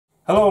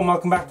Hello and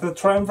welcome back to the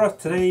Triumvirate.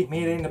 Today, me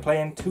and Aidan are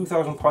playing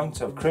 2,000 points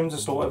of Crimson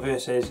Slaughter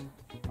versus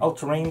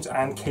Ultramarines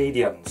and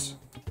Cadians.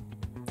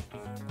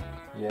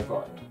 Yeah,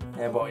 boy.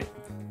 Yeah, boy.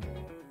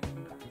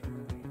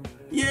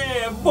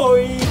 Yeah,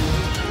 boy!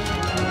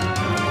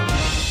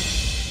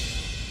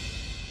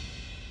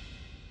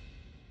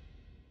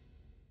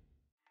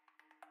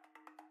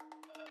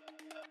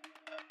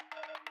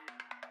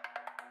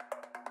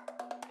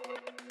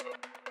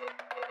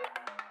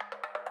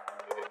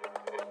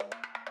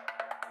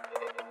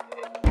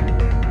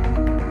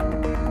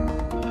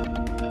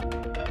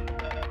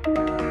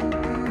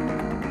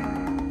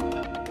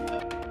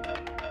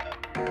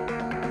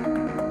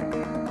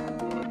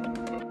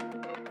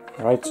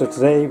 Right, so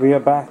today we are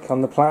back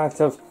on the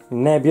planet of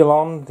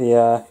Nebulon.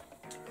 The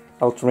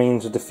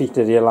Ultramarines were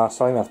defeated here last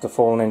time after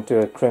falling into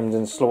a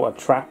Crimson Slaughter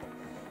trap.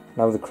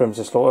 Now the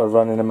Crimson Slaughter are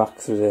running amok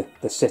through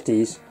the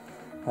cities.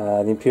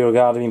 The Imperial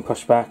Guard have been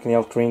pushed back and the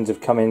Ultramarines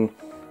have come in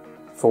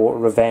for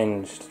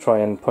revenge to try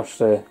and push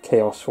the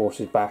Chaos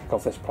forces back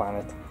off this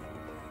planet.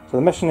 So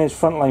the mission is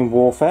frontline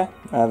warfare.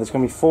 There's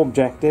going to be 4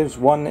 objectives,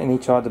 1 in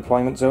each of our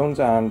deployment zones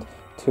and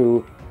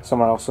 2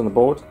 somewhere else on the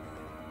board.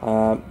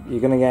 You're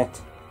going to get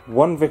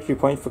 1 victory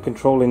point for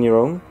controlling your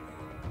own,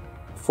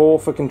 4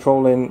 for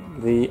controlling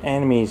the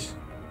enemy's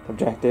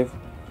objective,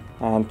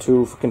 and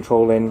 2 for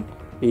controlling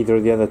either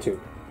of the other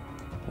 2.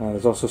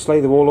 There's also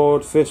Slay the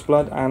Warlord, First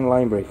Blood, and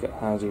Linebreaker,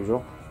 as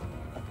usual.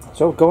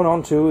 So, going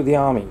on to the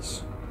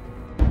armies.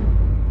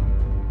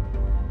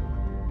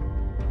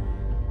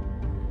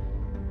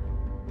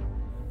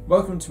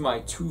 Welcome to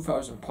my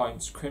 2,000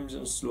 points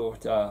Crimson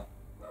Slaughter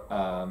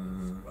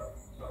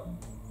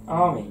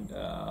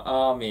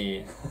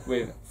army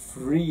with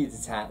 3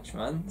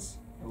 detachments,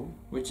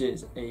 which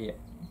is a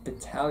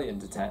battalion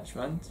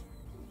detachment.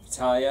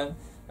 I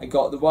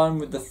got the one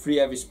with the 3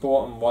 heavy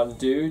sport and 1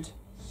 dude.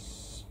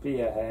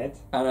 Spearhead.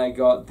 And I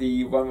got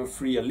the one with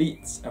 3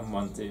 elites and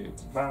 1 dude.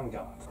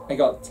 Vanguard. I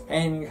got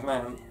 10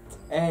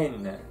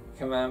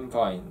 command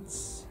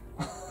points.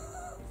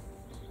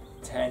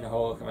 10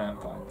 whole command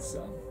points.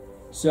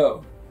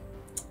 So,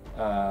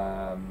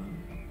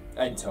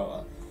 in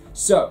total.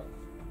 So,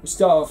 we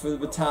start off with the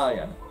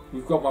battalion.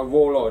 We've got my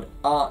warlord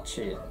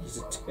Acheran. He's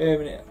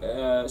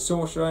a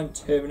sorcerer in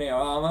Terminator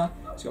armor.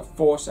 He's got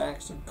Force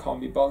Axe and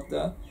Combi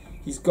Bolter.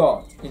 He's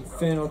got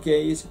Infernal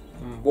Gaze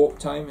and Warp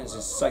Time as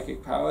his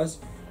psychic powers,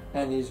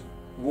 and his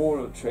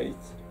warlord trait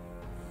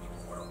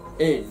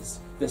is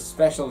the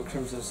special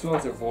Crimson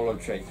Slaughter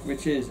warlord trait,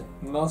 which is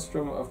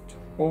Maelstrom of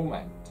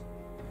Torment,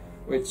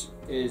 which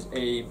is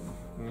a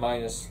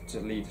minus to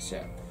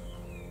leadership.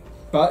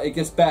 But it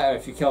gets better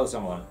if you kill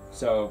someone.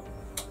 So.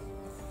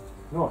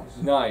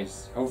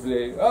 Nice.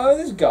 Hopefully,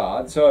 there's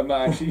guard, so I'm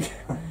actually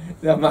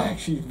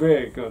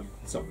very good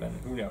at something.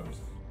 Who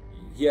knows?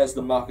 He has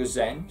the Mark of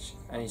Zench,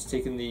 and he's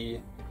taken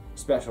the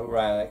special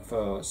relic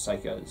for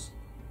Psychers,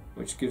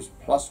 which gives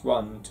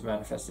 +1 to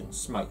manifesting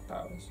smite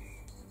powers.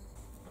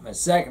 My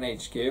second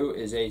HQ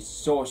is a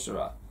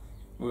sorcerer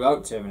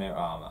without Terminator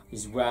armor.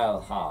 He's well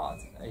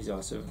hard. He's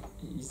also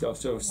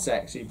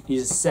sexy.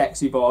 He's a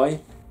sexy boy.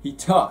 He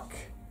took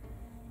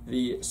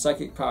the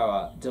psychic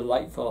power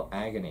Delightful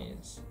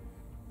Agonies,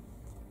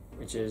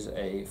 which is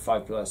a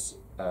 5+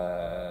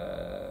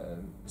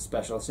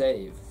 special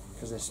save,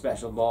 because they're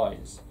special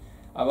boys.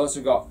 I've also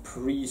got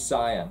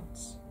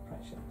Prescience,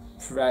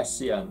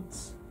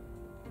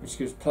 which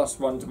gives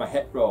 +1 to my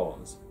hit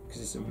rolls,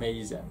 because it's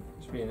amazing.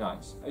 It's really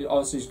nice.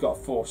 Also, he's got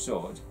 4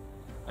 sword,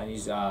 and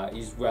he's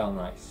well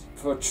nice.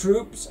 For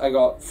troops, I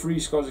got 3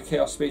 squads of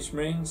Chaos Space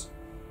Marines.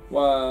 2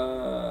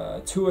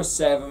 are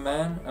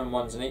 7-man and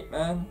 1's an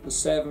 8-man. The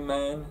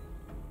 7-man,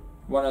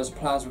 1 has a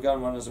plasma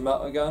gun, 1 has a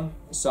melter gun.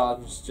 The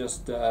sergeant's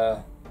just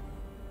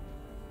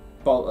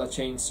bolter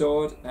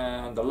chainsword,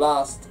 and the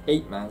last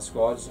 8-man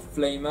squad is a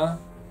flamer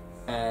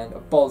and a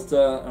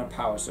bolter and a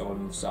power sword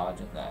in the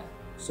sergeant there.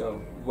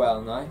 So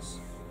well nice.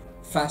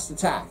 Fast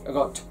attack. I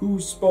got 2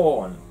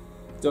 spawn.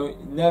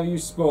 Never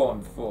used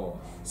spawn before,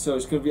 so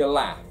it's gonna be a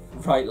laugh,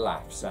 right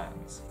laugh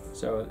sounds.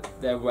 So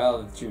they're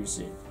well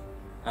juicy.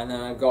 And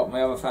then I got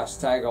my other fast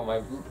attack. I got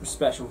my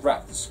special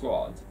Raptor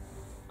squad,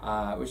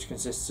 which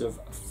consists of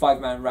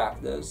 5-man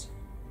Raptors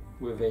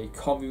with a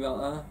combi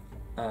melter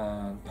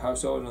and power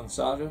sword on the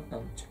sergeant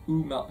and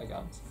 2 melter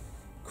guns.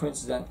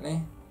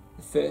 Coincidentally,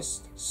 the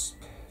first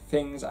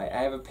things I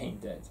ever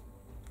painted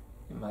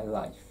in my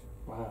life.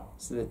 Wow.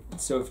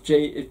 So if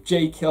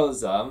Jay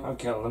kills them, I'll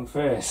kill them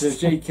first. So if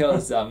Jay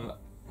kills them,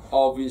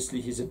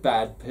 obviously he's a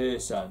bad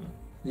person.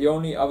 The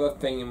only other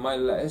thing in my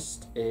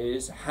list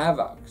is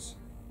Havocs,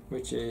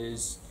 which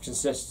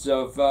consists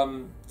of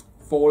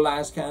 4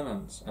 las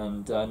cannons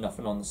and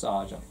nothing on the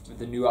sergeant. With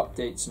the new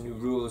updates and new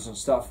rules and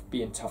stuff,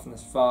 being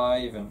toughness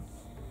 5 and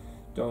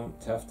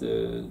don't have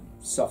to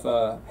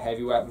suffer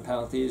heavy weapon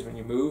penalties when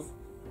you move.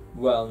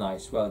 Well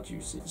nice, well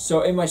juicy.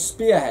 So in my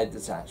spearhead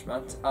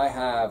detachment, I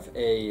have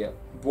a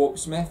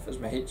Warpsmith as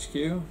my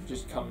HQ,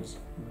 just comes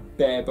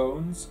bare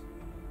bones.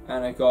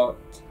 And I got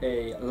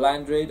a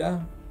Land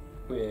Raider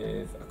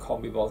with a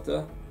Combi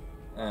Bolter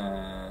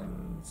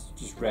and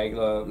just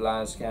regular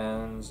las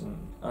cannons, and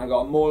I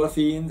got a Mauler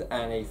Fiend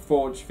and a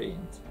Forge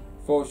Fiend.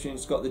 Forge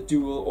Fiend's got the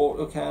dual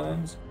auto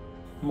cannons.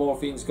 Mauler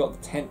Fiend's got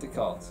the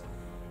tentacles.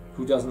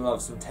 Who doesn't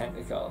love some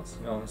tentacles?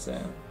 You know what I'm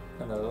saying?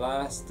 And the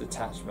last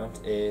detachment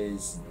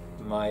is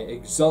my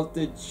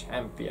Exalted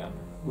Champion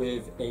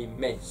with a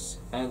mace,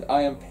 and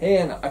I am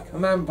paying a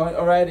command point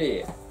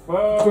already.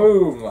 Whoa.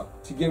 Boom!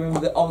 To give him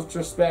the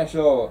ultra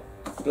special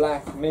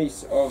Black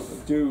Mace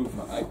of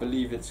Doom, I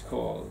believe it's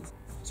called.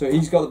 So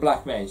he's got the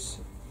Black Mace.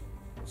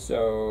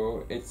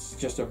 So it's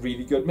just a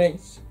really good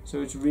mace.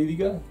 So it's really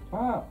good.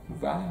 Wow.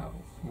 Wow.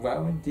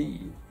 Wow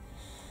indeed.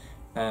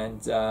 And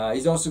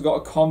he's also got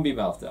a combi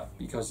melter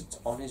because it's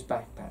on his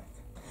backpack.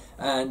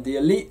 And the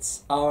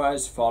elites are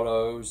as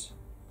follows.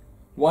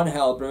 One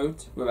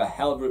Hellbrute with a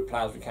Hellbrute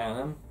plasma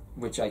cannon,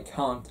 which I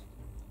can't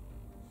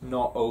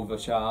not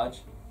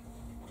overcharge,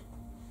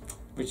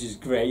 which is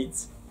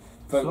great.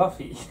 But,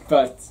 fluffy.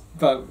 But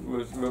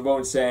we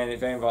won't say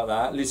anything about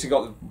that. At least I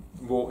got the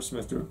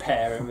Watersmith to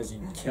repair him as he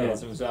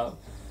kills himself.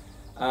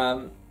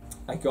 I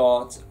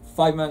got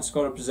 5-man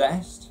Squad of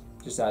Possessed,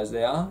 just as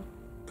they are.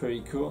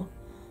 Pretty cool.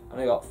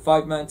 And I got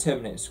 5-man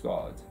Terminator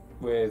Squad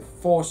with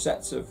 4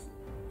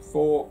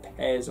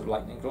 pairs of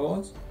Lightning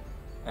Claws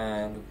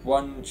and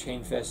 1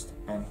 Chain Fist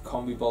and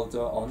Combi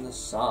Bolter on the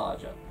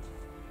Sergeant.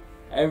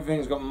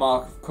 Everything's got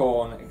Mark of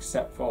Corn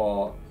except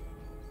for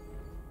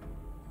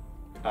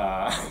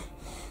the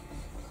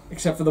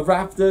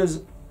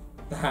Raptors,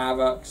 the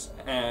Havocs,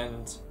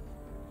 and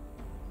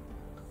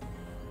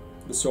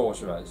the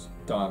Sorcerers.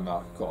 Don't have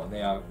Mark of Corn. They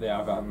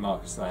have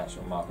Mark of Slash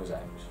or Mark of Edge.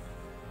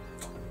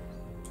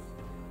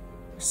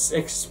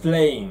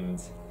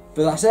 Explained.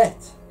 But that's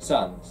it,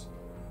 sons.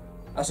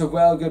 That's a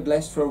well good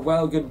list for a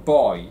well good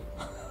boy.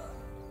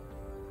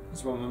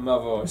 That's what my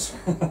mother was.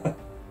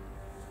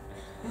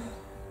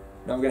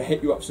 Now I'm going to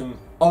hit you up some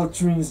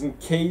Ultramarines and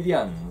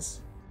Cadians.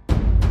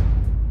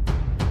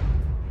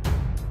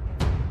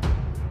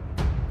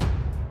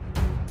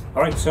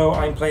 Alright, so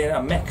I'm playing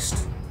a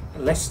mixed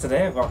list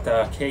today. I've got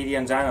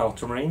Cadians and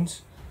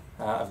Ultramarines.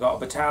 I've got a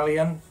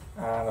battalion,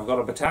 and I've got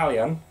a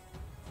battalion.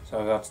 So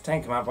I've got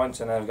 10 command points,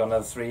 and then I've got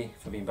another 3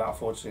 for being battle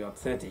forged, so I've got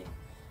 13.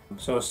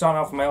 So starting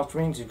off with my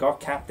Ultramarines, you've got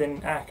Captain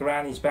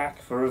Acheran. He's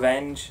back for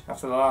revenge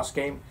after the last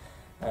game.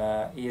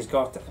 He has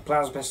got a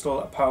plasma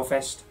pistol, a power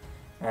fist,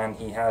 and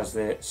he has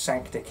the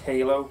Sanctic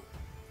Halo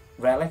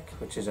relic,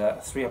 which is a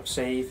 3-up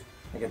save.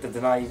 I get to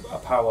deny a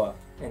power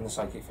in the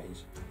psychic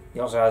phase. He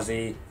also has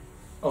the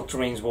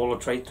Ultramarines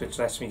Warlord trait, which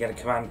lets me get a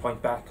command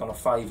point back on a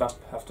 5-up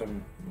after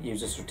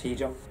use a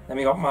stratagem. Then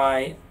we got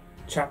my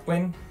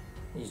Chaplain.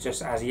 He's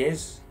just as he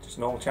is, just a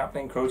normal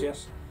Chaplain,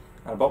 Crozius,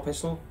 and a bolt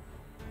pistol.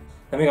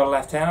 Then we got a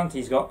Lieutenant.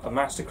 He's got a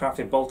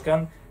mastercrafted bolt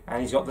gun,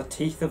 and he's got the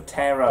Teeth of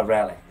Terror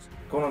relic.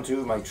 Going on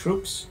to my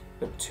troops,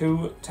 with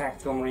 2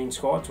 tactical marine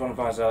squads. One of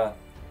them has a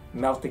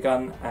melter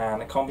gun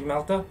and a combi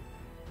melter,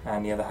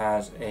 and the other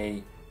has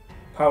a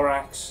power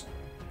axe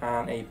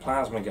and a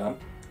plasma gun.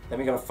 Then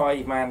we got a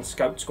 5-man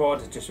scout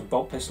squad just with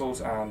bolt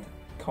pistols and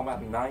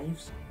combat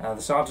knives. The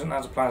sergeant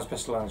has a plasma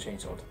pistol and a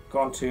chainsword.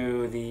 Going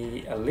to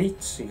the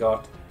elites, you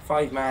got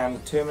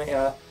 5-man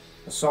Terminator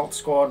assault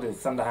squad with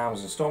thunder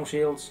hammers and storm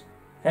shields.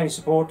 Heavy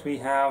support, we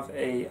have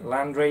a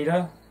Land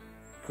Raider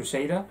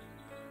Crusader,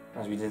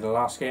 as we did in the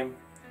last game.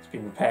 It's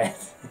been repaired.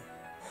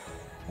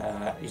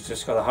 He's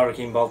just got the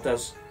Hurricane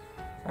Bolters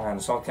and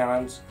assault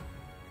cannons.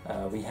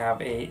 We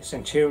have a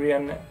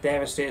Centurion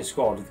Devastator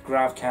squad with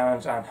grav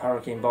cannons and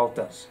Hurricane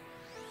Bolters.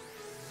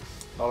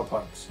 A lot of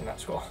points in that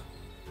squad.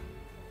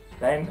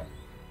 Then,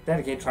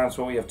 dedicated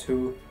transport, we have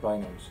 2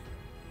 Rhinos.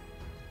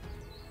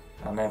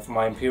 And then for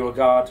my Imperial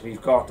Guard,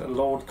 we've got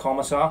Lord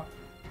Commissar.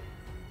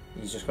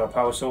 He's just got a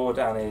power sword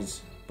and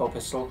his bow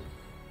pistol.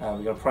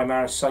 We've got a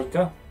Primaris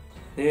Psyker.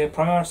 The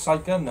Primaris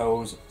Psyker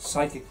knows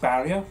Psychic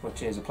Barrier,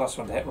 which is a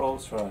 +1 to hit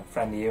rolls for a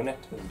friendly unit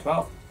within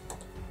 12.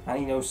 And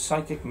he knows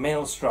Psychic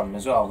Maelstrom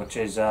as well, which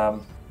is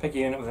pick a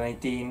unit with an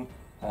 18,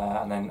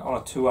 and then on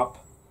a 2-up,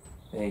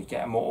 they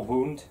get a mortal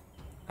wound.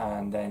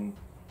 And then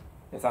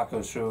if that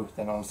goes through,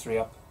 then on a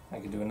 3-up, I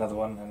can do another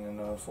one, and then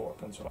another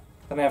 4-up, and so on.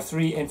 Then I have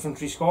 3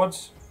 infantry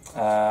squads.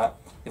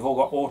 They've all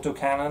got auto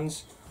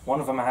cannons. One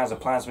of them has a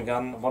plasma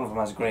gun, one of them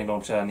has a grenade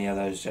launcher, and the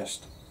other is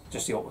just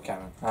the auto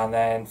cannon. And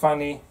then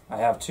finally, I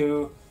have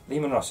 2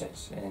 Leman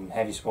Russes in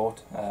heavy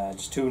support.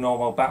 Just 2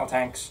 normal battle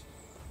tanks,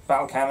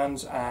 battle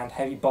cannons, and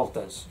heavy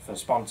bolters for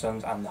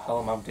sponsons and the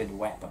hull-mounted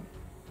weapon.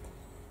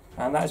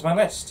 And that is my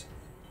list.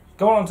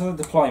 Going on to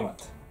the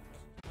deployment.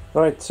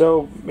 Right,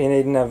 so me and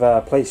Aidan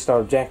have placed our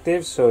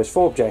objectives. So there's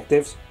 4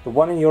 objectives. The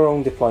one in your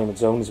own deployment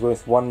zone is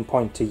worth 1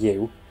 point to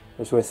you.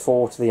 It's worth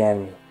 4 to the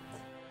enemy.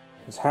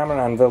 It's hammer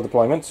and anvil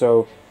deployment,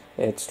 so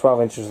it's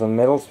 12 inches from the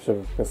middle,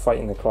 so we're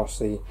fighting across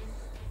the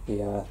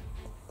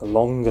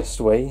longest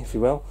way, if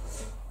you will.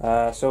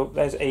 So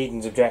there's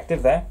Aidan's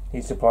objective there.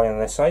 He's deploying on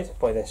this side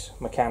by this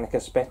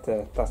Mechanicus bit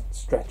that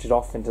stretches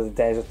off into the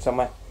desert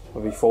somewhere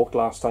where we fought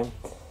last time.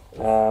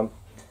 And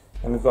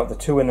we've got the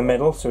 2 in the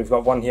middle, so we've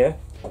got 1 here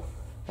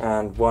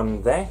and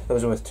 1 there.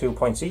 Those are worth 2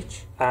 points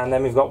each. And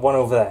then we've got 1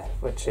 over there,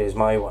 which is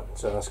my one,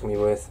 so that's going to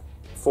be worth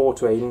 4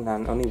 to Aidan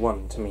and only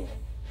 1 to me.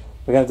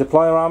 We're going to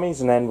deploy our armies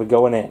and then we're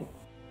going in.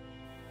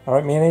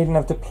 Alright, me and Aidan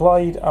have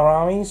deployed our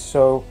armies,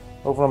 so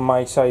over on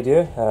my side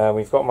here,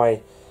 we've got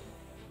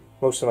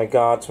most of my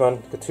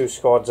guardsmen, the 2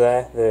 squads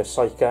there, the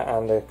Psyker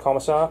and the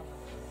Commissar.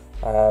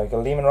 We've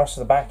got Leman Russ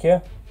at the back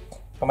here.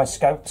 Got my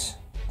scouts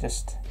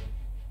just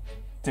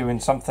doing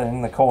something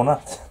in the corner,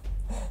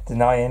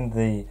 denying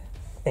the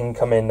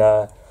incoming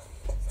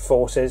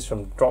forces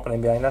from dropping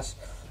in behind us.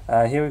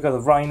 Here we've got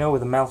the Rhino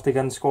with the melter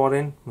gun squad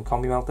in, the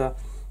combi melter.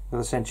 We've got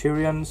the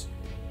Centurions,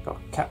 got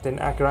Captain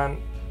Acheran,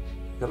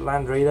 got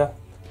Land Raider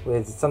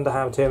with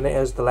Thunderhammer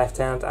Terminators, the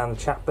Lieutenant and the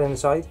Chaplain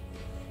inside.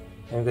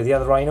 And we've got the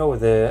other Rhino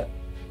with the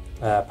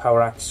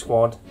Power Axe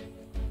squad,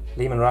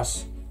 Leman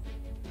Russ,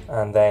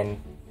 and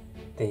then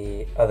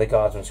the other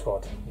Guardsman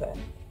squad there.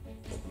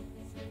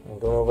 And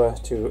going over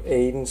to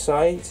Aidan's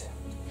side,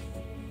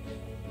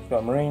 we've got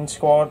a Marine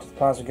squad,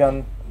 Plasma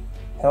Gun,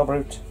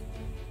 Hellbrute,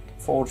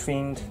 Forge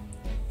Fiend.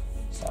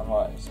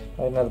 Samwise.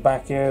 Right at the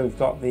back here we've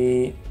got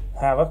the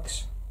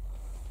Havocs.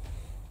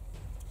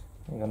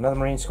 We've got another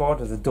Marine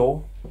squad with the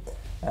Door,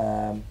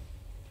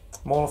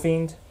 Mauler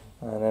Fiend,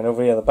 and then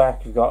over here at the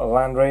back we've got a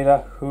Land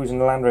Raider. Who's in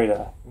the Land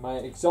Raider? My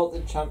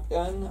Exalted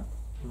Champion,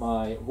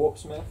 my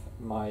Warpsmith,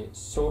 my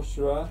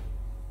Sorcerer,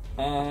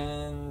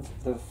 and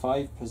the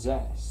 5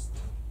 Possessed.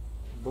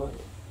 Boy.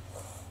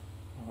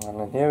 And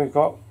then here we've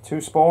got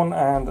 2 Spawn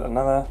and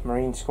another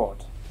Marine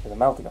squad with a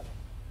melter gun.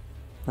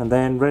 And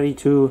then ready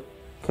to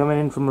coming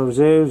in from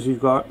reserves, we've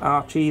got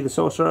Archie the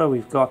Sorcerer,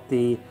 we've got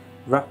the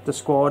Raptor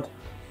squad,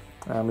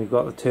 and we've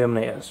got the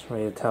Terminators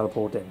ready to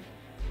teleport in.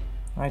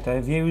 Right,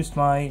 I've used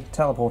my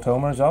teleport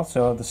homer as well,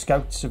 so the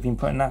scouts have been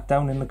putting that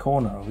down in the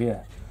corner over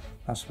here.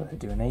 That's what they're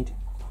doing, Aid.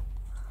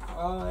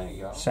 Oh, there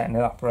you go. Setting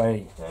it up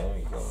ready. There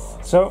we go.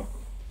 So,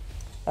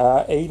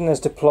 Aidan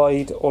has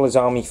deployed all his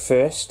army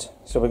first,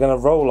 so we're going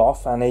to roll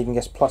off, and Aidan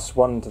gets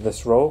 +1 to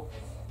this roll,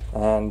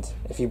 and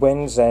if he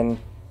wins then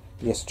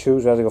he gets to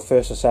choose whether to go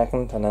first or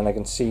second, and then I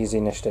can seize the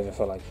initiative if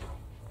I like.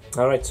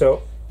 Alright,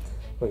 so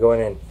we're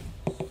going in.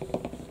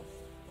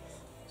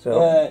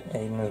 So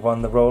Aidan has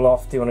won the roll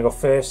off. Do you want to go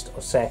first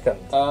or second?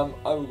 I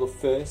will go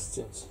first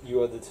since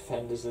you are the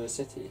defenders of the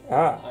city.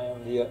 Ah. I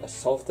am the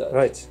assaulter.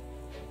 Right.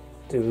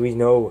 Do we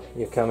know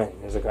you're coming?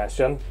 Is the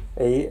question.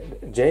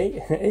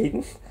 Jay?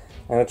 Aidan?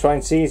 I'm going to try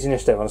and seize the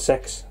initiative on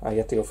 6. I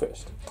get to go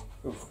first.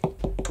 Oof.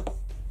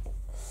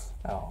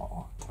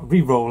 Oh,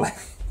 re-rolling.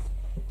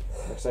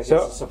 Looks like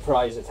So- it's a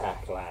surprise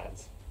attack,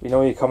 lads. We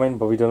know you're coming,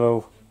 but we don't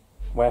know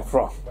where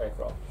from. Where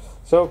from?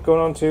 So,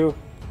 going on to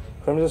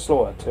Crimson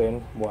Slaughter,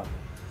 turn 1.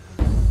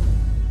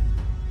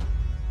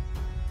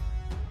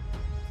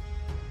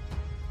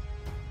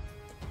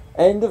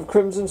 End of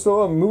Crimson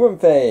Slaughter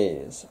movement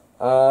phase.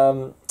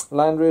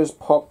 Landra's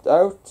popped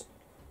out,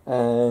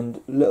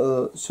 and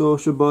little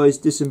Sorcerer Boy's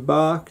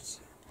disembarked.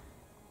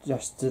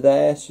 Just to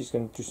there, she's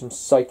going to do some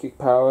psychic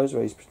powers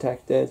where he's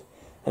protected,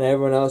 and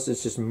everyone else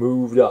has just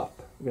moved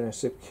up. We're going to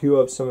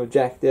secure some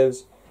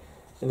objectives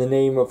in the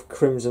name of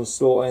Crimson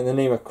Slaughter, in the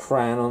name of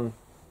Cranon,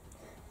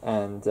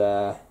 and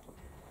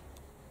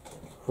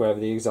whoever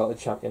the Exalted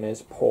Champion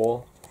is,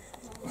 Paul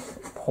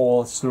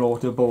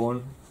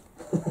Slaughterborn.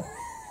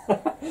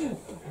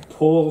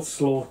 Paul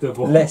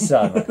Slaughterborn.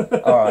 Listen,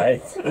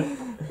 alright.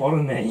 What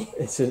a name.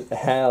 It's a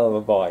hell of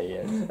a boy,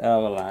 yes.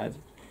 Hell of a lad.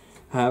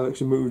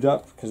 Havocs are moved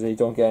up because they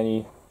don't get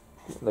any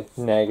like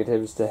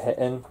negatives to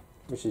hitting,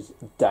 which is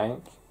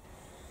dank.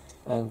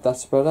 And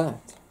that's about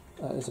that.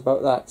 That is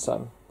about that,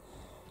 son.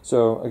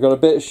 So I got a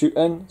bit of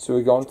shooting, so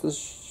we go on to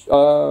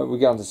the we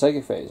get on to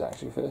psychic phase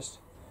actually first.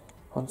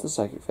 On to the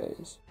psychic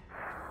phase.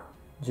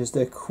 Just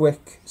a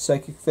quick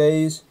psychic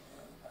phase.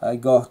 I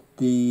got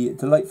the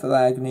Delightful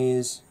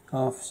Agonies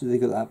off, so they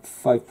got that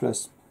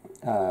 5+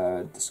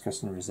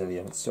 disgusting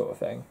resilience sort of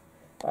thing.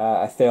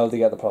 I failed to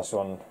get the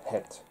 +1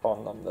 hit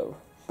on them though,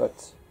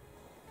 but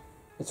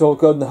it's all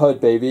good in the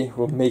hood, baby.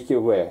 We'll make it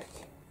work,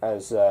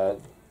 as the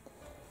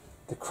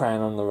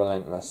Cranon the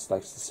Relentless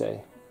likes to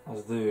say.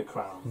 As the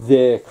crown.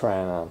 The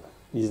Cranon.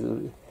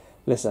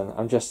 Listen,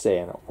 I'm just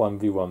saying,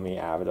 1v1 me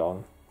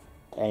Abaddon.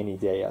 Any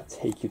day I'll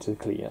take you to the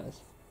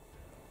cleaners.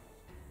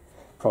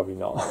 Probably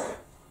not.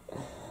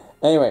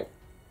 Anyway,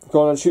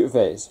 going on shooter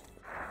phase.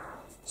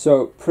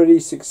 So,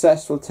 pretty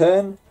successful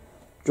turn.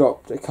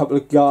 Dropped a couple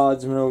of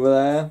guardsmen over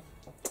there.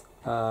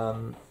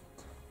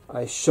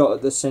 I shot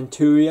at the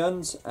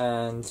Centurions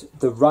and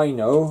the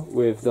Rhino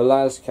with the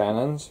las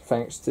cannons,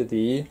 thanks to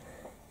the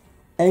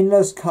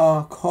Endless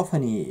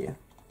Cacophony,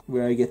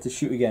 where I get to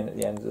shoot again at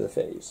the end of the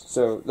phase.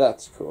 So,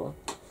 that's cool.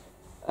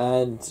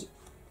 And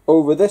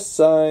over this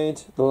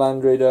side, the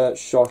Land Raider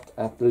shot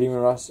at the Leman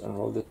Russ and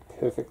rolled a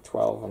perfect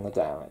 12 on the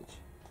damage.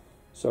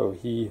 So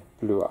he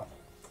blew up.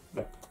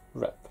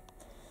 Rip.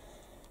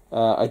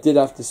 I did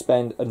have to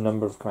spend a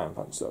number of command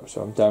points though,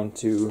 so I'm down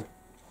to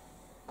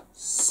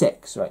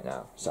 6 right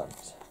now,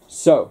 sons.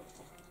 So,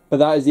 but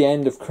that is the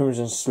end of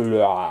Crimson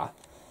Slaughter.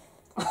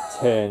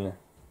 Turn.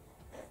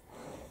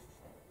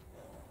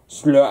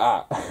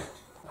 Slaughter.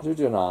 How do we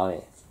do an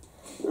army?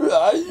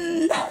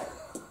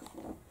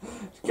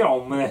 Get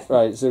on with it.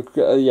 Right, so,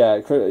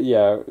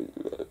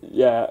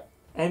 yeah.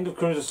 End of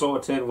Crimson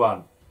Slaughter, turn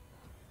 1.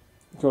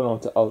 Going on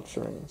to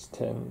Ultramarines,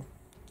 turn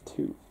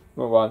 2.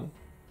 Well, 1.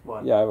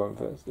 1. Yeah, I went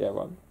first. Yeah,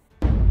 1.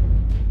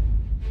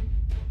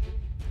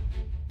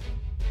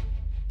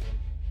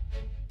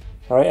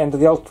 Alright, end of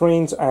the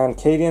Ultramarines and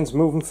Cadians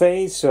moving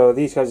phase. So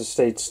these guys have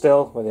stayed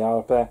still where they are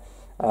up there.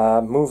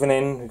 Moving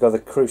in, we've got the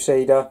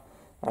Crusader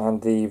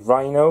and the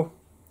Rhino.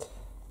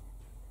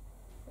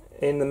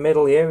 In the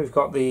middle here, we've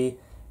got the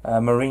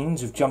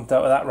Marines who've jumped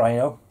out of that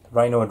Rhino. The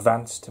Rhino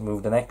advanced and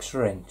moved an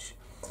extra inch.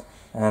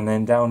 And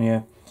then down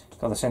here,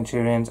 got the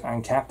Centurions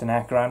and Captain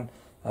Acheran.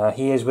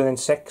 He is within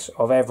 6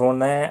 of everyone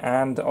there,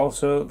 and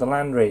also the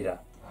Land Raider.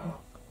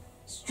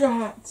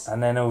 Strats!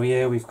 And then over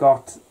here, we've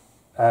got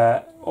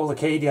all the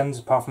Cadians,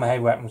 apart from my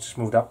heavy weapons, just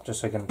moved up,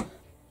 just so I can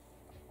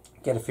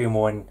get a few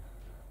more in.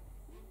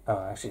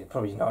 Oh, actually,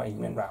 probably not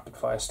even in rapid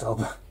fire still,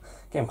 but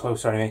getting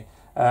closer anyway.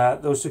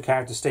 Those 2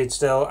 characters stayed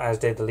still, as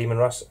did the Leman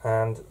Russ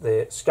and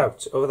the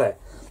Scouts over there.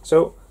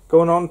 So,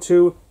 going on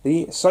to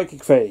the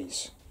Psychic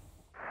phase.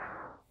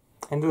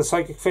 Into the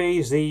Psychic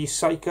phase, the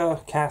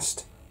Psyker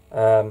cast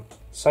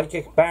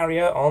Psychic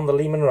Barrier on the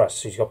Leman Russ,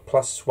 so he's got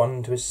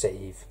 +1 to his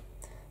save.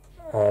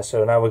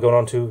 So now we're going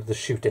on to the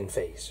Shooting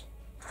phase.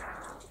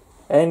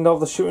 End of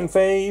the Shooting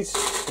phase,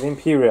 the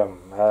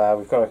Imperium.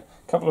 We've got a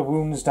couple of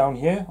wounds down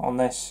here on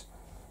this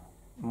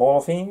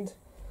Maul Fiend.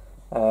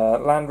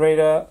 Land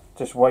Raider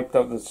just wiped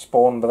out the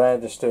spawn by there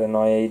just to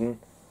annoy Aidan.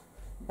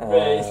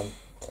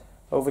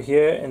 Over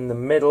here in the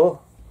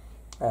middle,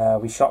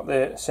 we shot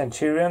the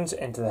Centurions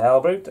into the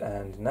Hellbrute,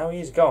 and now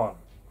he's gone.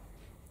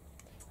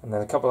 And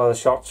then a couple other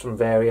shots from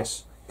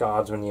various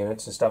guardsman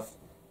units and stuff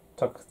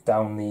took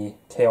down the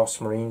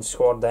Chaos Marine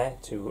squad there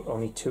to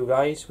only 2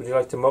 guys. Would you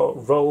like to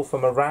roll for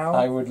morale?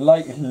 I would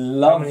love to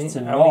know. How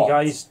many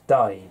guys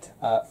died?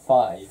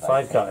 5.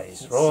 5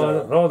 guys.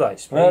 Roll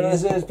dice, please. Well,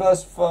 this is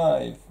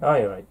 +5. Oh,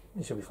 you're right.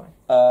 You should be fine.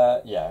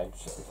 Yeah, it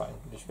should be fine.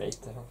 Just wait.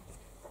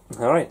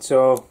 Alright,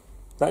 so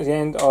that's the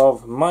end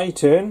of my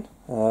turn.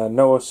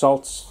 No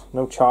assaults,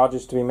 no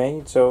charges to be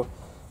made. So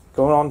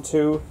going on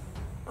to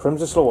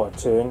Crimson Slaughter,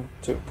 turn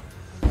 2.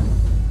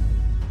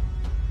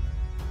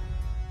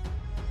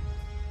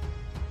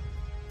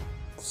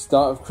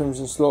 Start of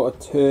Crimson Slaughter,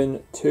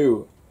 turn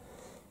 2.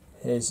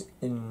 Is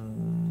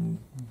in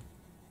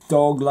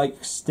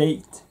dog-like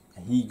state.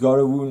 He got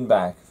a wound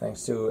back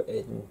thanks to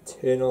an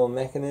internal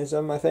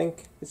mechanism, I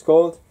think it's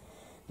called.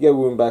 You get a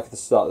wound back at the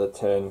start of the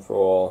turn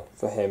for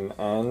him,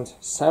 and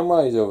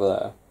Samwise over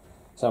there.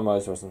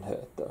 Samwise wasn't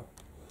hurt though.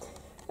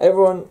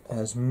 Everyone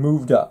has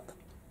moved up.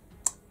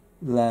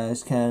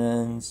 Las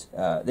cannons,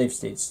 they've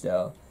stayed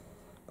still.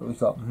 But we've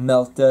got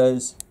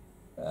melters,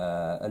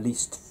 at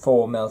least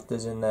 4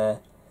 melters in there.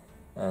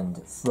 And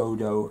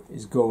Frodo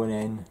is going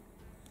in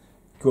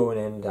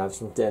to have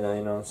some dinner,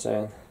 you know what I'm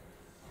saying.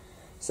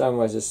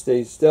 Samwise has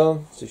stayed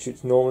still, so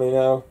shoots normally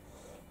now.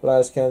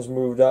 Laskan's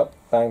moved up,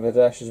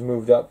 Bangladesh has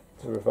moved up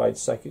to provide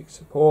psychic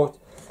support,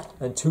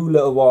 and 2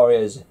 little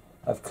warriors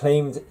have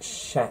claimed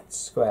Shat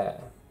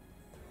Square.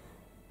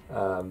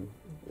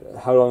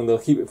 How long they'll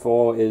keep it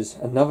for is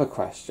another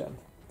question,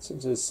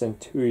 since there's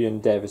Centurion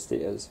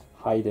Devastators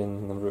hiding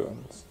in the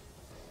ruins.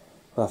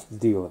 We'll have to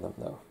deal with them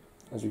though,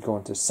 as we go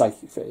into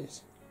Psychic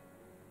phase.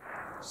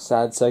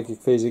 Sad Psychic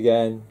phase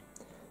again.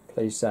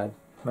 Play sad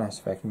Mass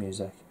Effect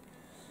music.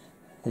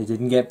 They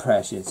didn't get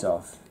Prescience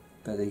off,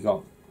 but they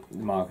got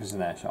Marcus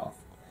and Ash off.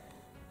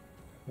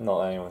 Not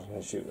that anyone's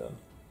going to shoot them,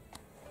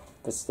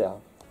 but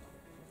still.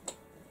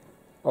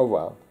 Oh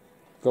well.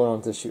 Going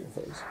on to the shooting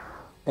phase.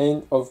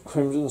 End of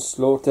Crimson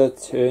Slaughter,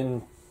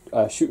 turn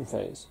shooting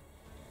phase.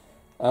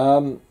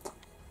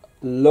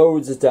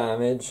 Loads of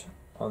damage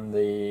on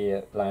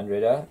the Land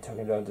Raider, took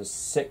him down to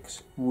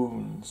 6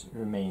 wounds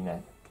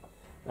remaining.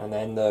 And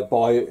then the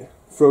boy,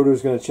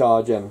 Frodo's going to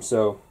charge him,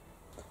 so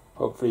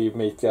hopefully you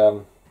make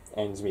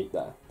ends meet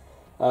there.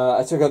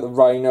 I took out the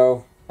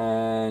Rhino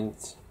and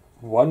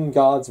 1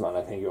 guardsman,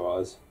 I think it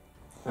was.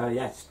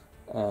 Yes.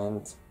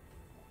 And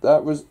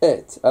that was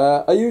it.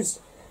 I used...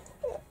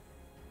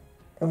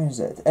 What is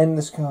it?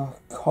 Endless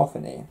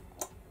Cacophony.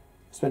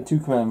 Spent 2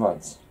 command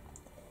points.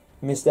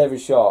 Missed every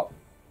shot.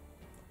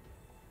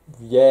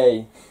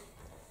 Yay.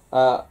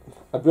 I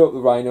blew up the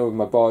Rhino with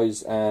my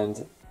boys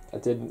and I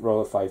didn't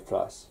roll a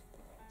 5+.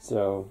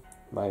 So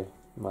my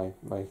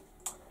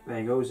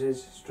there goes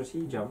his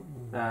stratagem.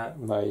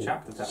 my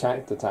Chapter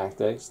chapter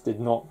tactics did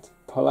not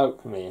pull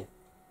out for me.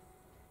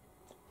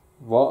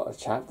 What a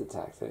chapter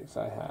tactics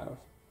I have.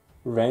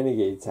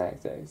 Renegade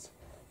tactics.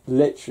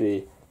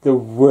 Literally the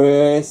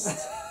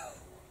worst.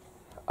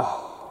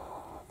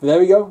 But there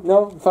we go.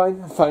 No, I'm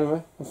fine. I'm fine with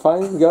it. I'm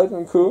fine. I'm good.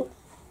 I'm cool.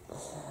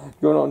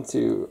 Going on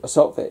to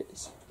assault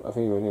phase. I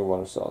think we only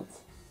 1 assault.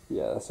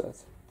 Yeah, that's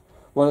it.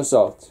 1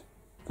 assault.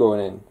 Going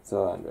in to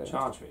the Land Raider.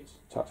 Charge phase.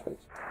 Charge phase.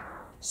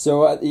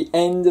 So at the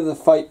end of the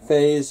fight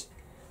phase,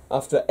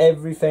 after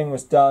everything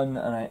was done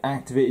and I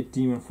activated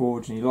Demon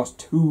Forge and he lost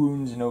 2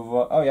 wounds and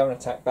over... Oh, you haven't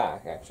attacked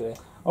back, actually.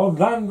 Oh,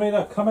 Land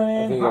Raider coming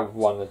in. I think you have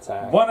 1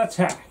 attack. 1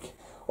 attack.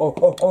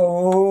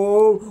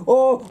 oh.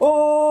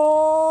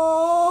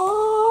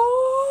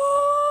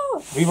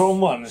 We roll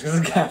ones because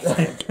of the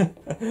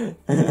captain.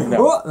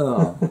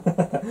 No.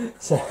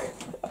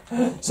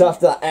 So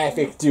after that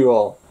epic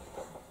duel,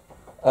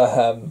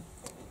 the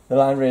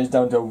Land Raider's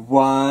down to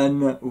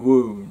 1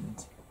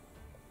 wound.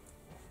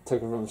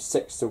 Took him from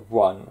 6 to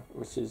 1,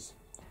 which is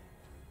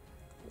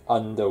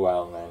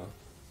underwhelming,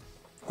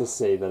 to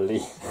say the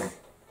least.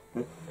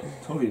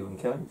 Totally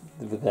wouldn't kill him.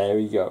 But there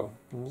we go.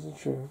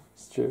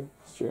 It's true.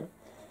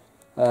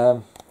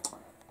 And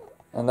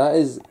that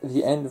is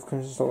the end of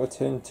Crimson Slaughter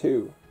turn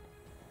 2.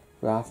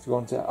 We have to go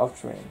on to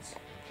Ultramarines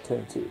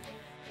turn 2.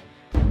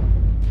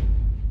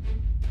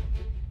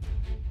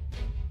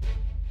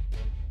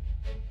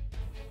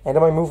 End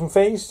of my movement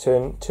phase,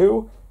 turn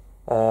 2.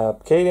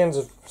 Cadians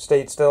have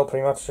stayed still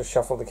pretty much, just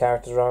shuffled the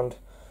characters around.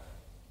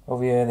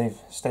 Over here they've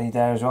stayed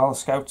there as well, the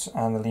Scouts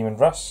and the Leman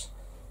Russ.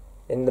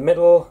 In the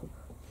middle,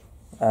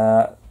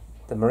 the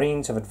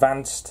Marines have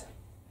advanced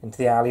into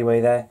the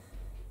alleyway there.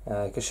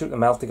 You can shoot the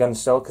melter gun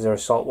still because they're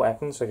assault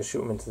weapons, so I can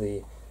shoot them into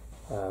the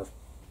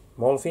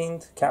Maul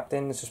Fiend.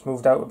 Captain's just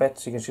moved out a bit,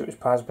 so you can shoot his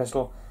plasma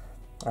pistol.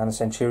 And the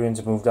Centurions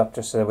have moved up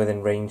just so they're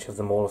within range of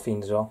the Maul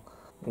Fiend as well.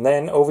 And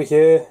then over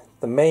here,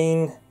 the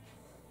main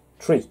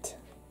treat.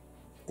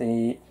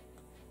 The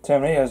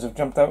Terminators have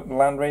jumped out the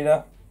Land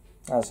Raider,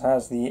 as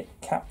has the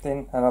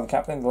captain, another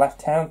captain, the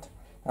Lieutenant,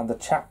 and the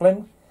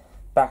Chaplain,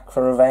 back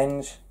for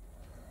revenge.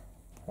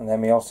 And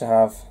then we also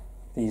have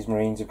these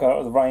Marines who've got out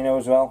of the Rhino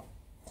as well,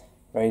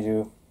 ready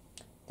to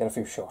get a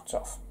few shots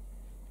off.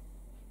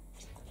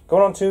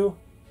 Going on to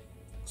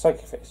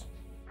Psychic Phase.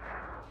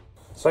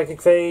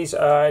 Psychic Phase,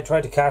 I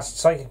tried to cast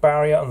Psychic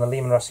Barrier on the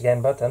Leman Russ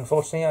again, but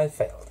unfortunately I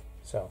failed.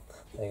 So,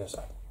 there goes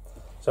that.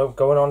 So,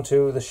 going on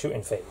to the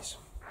Shooting Phase.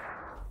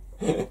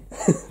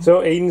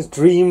 So, Aidan's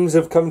dreams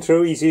have come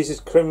true. He's used his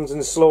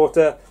Crimson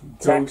Slaughter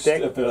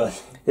tactic,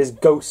 his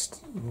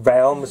Ghost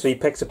Realm, so he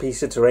picks a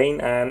piece of terrain,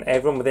 and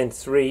everyone within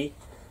 3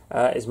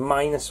 is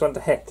 -1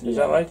 to hit. Is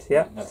that right?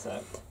 Yeah? That's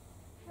it.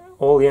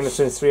 All the units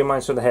within 3 are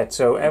 -1 to hit,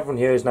 so everyone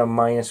here is now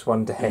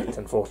 -1 to hit,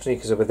 unfortunately,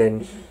 because they're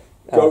within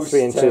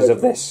 3 inches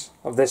of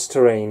this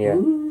terrain, yeah.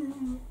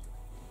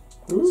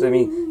 So I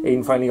mean,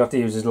 Aidan finally got to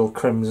use his little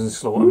Crimson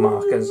Slaughter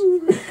markers.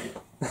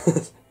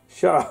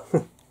 Shut up.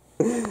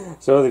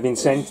 So they've been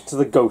sent to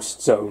the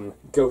Ghost Zone.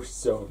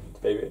 Ghost Zone,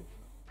 baby.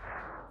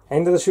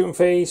 End of the shooting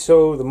phase,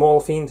 so the Maul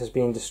Fiend has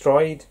been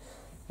destroyed,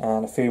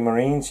 and a few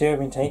Marines here have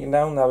been taken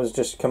down. That was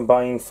just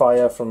combined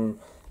fire from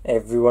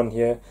everyone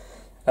here.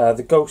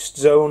 The Ghost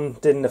Zone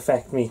didn't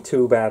affect me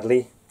too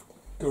badly.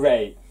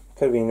 Great.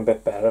 Could have been a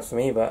bit better for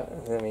me, but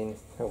I mean,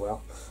 oh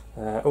well.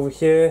 Over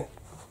here,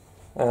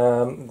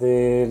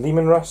 the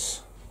Leman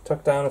Russ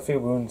took down a few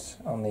wounds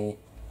on the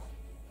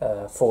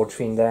Forge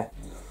Fiend there,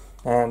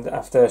 and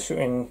after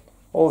shooting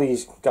all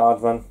these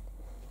guardmen,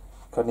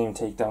 couldn't even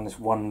take down this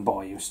one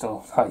boy who's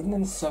still hiding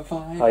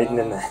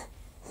in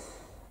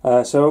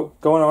there. So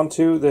going on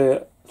to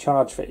the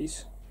charge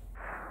phase.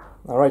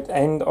 Alright,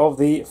 end of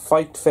the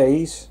fight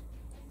phase.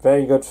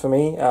 Very good for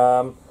me.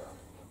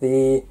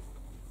 The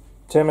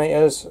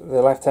Terminators,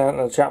 the Lieutenant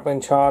and the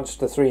Chaplain charged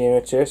the 3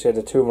 units here, so you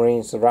had the 2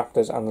 Marines, the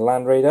Raptors and the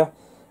Land Raider.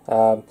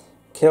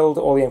 Killed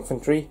all the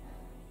infantry,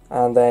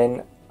 and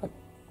then I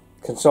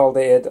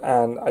consolidated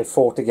and I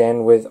fought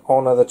again with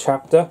Honour the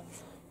Chapter.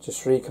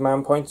 Just 3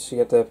 command points, you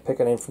get to pick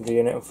an infantry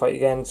unit and fight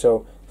again,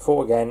 so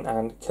fought again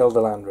and killed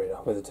the Land Raider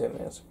with the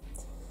Terminators.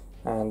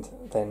 And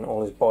then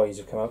all his boys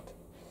have come out.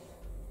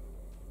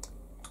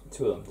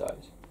 2 of them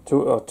died.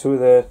 Two of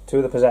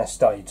the possessed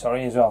died,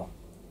 sorry, as well.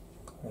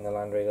 And the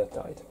Land Raider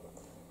died.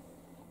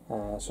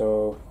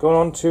 So going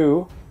on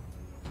to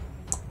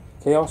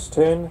Chaos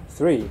turn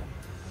 3.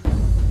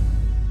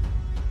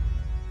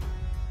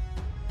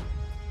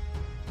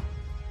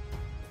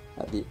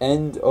 At the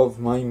end of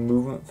my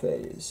movement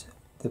phase,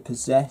 the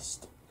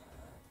Possessed,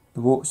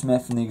 the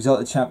Warpsmith and the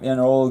Exalted Champion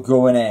are all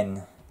going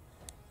in.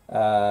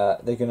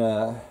 They're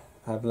gonna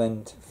have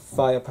lent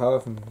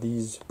firepower from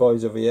these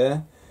boys over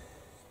here,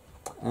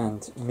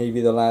 and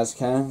maybe the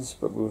Lascans,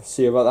 but we'll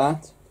see about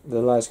that.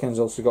 The Lascans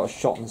also got a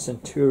shot on the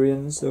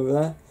Centurions over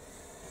there.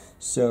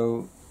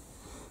 So,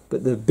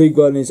 but the big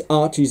one is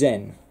Archie's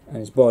in and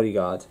his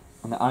bodyguard,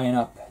 and eyeing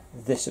up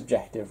this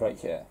objective right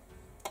here.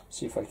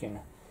 See if I can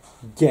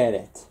get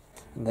it.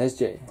 And there's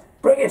Jay.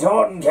 Bring it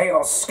on,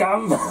 Chaos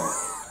scum!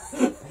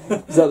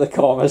 Is that the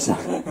Commas?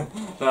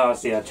 No,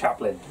 it's the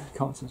Chaplain.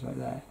 Commas right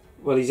there.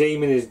 Well, he's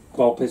aiming his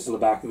ball pistol at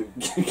the back of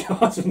the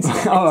guardsman's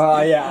head.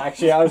 Oh, yeah,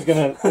 actually, I was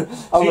gonna...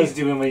 He's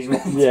doing what he's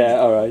meant to.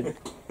 Yeah, alright.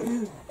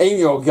 Aim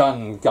your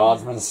gun,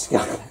 guardsman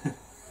scum.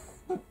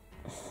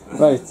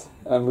 Right,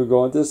 and we're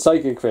going to the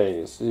Psychic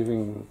phase. See if we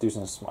can do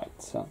some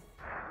smites. So.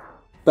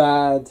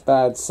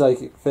 Bad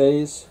Psychic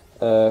phase.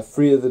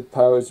 3 of the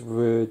powers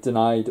were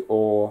denied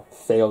or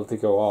failed to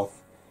go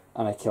off,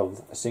 and I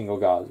killed a single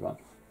guardsman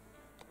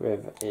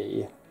with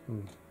a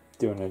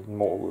doing a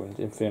mortal wound,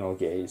 Infernal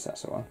Gaze,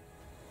 that's the one.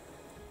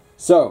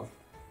 So,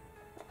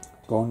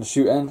 go on to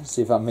shoot in,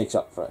 see if that makes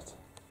up for it.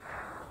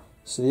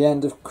 So the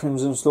end of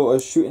Crimson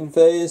Slaughter's shooting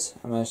phase,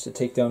 I managed to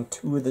take down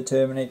 2 of the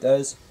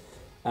Terminators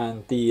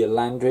and the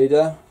Land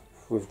Raider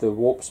with the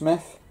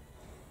Warpsmith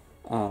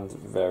and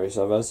various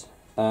others.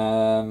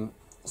 I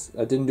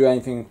didn't do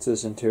anything to the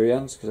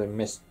Centurions because I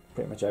missed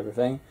pretty much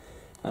everything,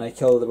 and I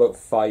killed about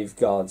 5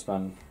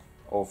 guardsmen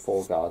or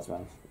 4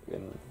 guardsmen,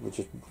 which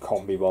is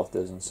combi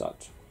bolters and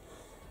such.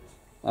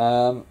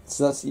 So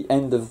that's the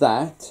end of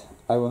that.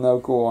 I will now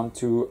go on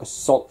to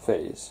assault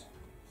phase,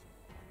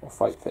 or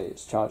fight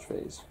phase, charge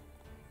phase.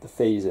 The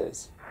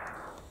phases.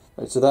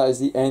 Right, so that is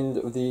the end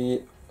of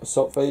the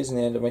assault phase and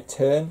the end of my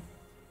turn.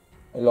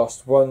 I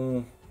lost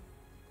 1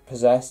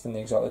 possessed in the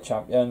Exalted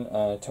Champion,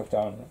 and I took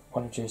down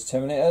 1 of Jay's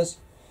Terminators.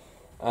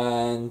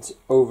 And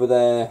over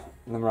there,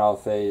 in the morale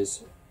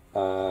phase,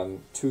 2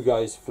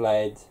 guys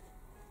fled,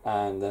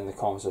 and then the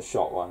commissar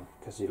shot 1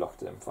 because he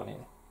looked at him funny.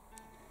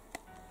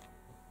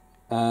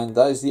 And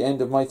that is the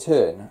end of my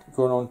turn.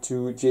 Going on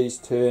to Jay's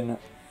turn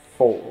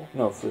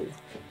 3.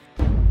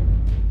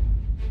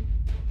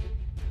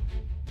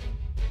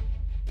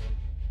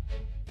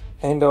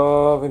 End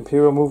of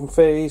Imperial movement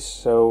phase,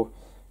 so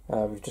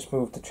we've just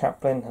moved the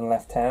Chaplain and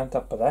Lieutenant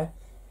up there.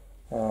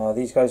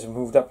 These guys have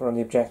moved up around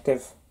the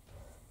objective,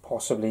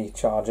 possibly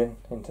charging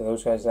into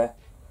those guys there.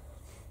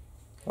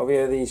 Over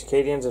here these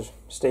Cadians have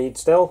stayed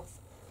still.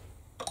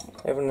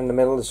 Everyone in the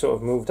middle has sort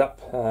of moved up.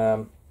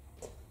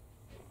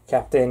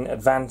 Captain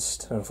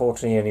advanced,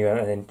 unfortunately only went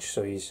an inch,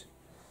 so he's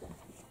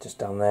just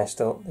down there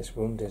still. This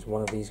wound is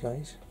one of these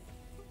guys.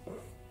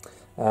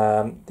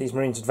 These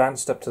Marines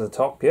advanced up to the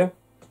top here.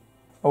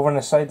 Over on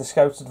the side, the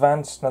scouts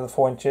advanced another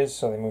 4 inches,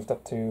 so they moved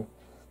up to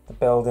the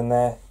building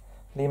there.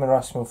 Liam and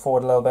Russ moved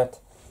forward a little bit.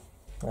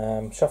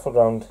 Shuffled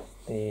around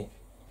the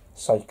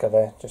Psyker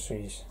there, just so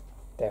he's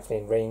definitely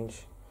in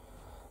range.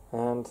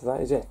 And that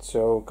is it.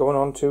 So going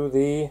on to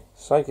the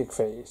Psychic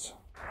phase.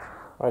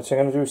 Alright, so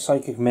I'm going to do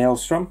Psychic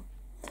Maelstrom.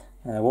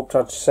 Warp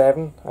Charge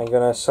 7. I'm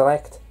going to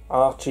select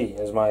Archie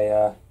as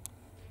my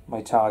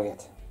my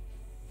target.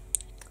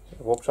 So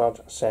Warp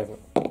Charge 7.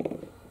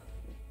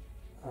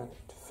 And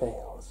it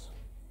fails.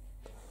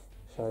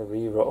 Shall I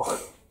re-roll?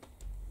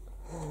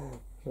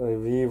 Shall I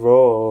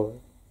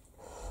re-roll?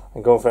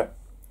 I'm going for it.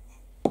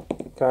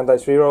 Command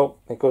dice re-roll.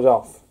 It goes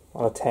off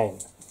on a 10.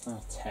 Oh,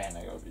 10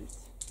 I got beat.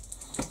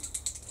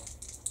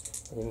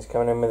 He's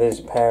coming in with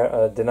his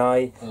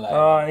deny. 11.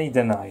 Oh, and he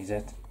denies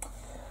it.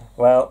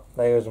 Well,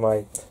 there's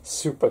my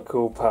super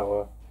cool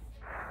power.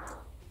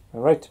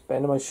 Alright,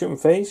 end of my shooting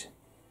phase.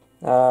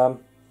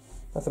 Nothing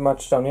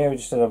much down here. We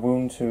just did a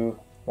wound to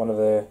one of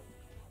the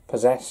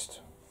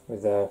possessed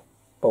with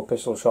bow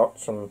pistol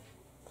shots from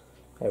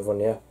everyone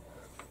here.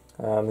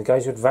 The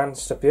guys who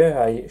advanced up here,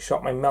 I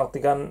shot my melter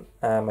gun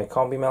and my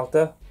combi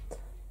melter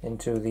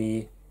into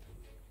the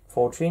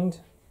Forge Fiend.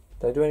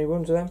 Did I do any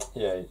wounds to them?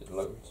 Yeah, you did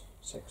loads.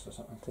 6 or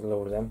something. Did a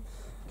load of them.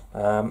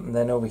 And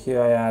then over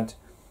here I had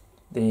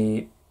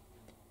the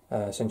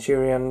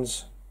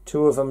Centurions,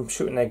 2 of them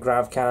shooting their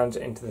grav cannons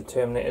into the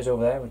Terminators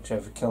over there, which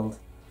I've killed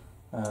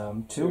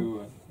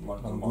 2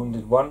 and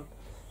wounded 1.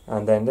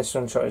 And then this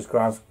one shot his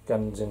grav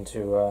guns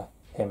into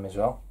him as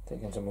well,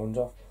 taking some wounds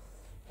off.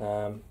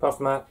 Apart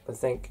from that, I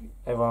think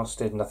everyone else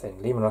did nothing.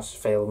 Liam and Russ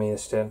failed me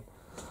this turn,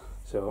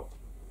 so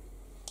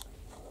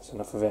that's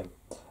enough of him.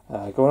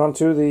 Going on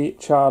to the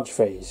charge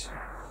phase.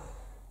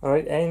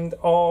 Alright, end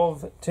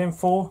of turn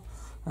 4.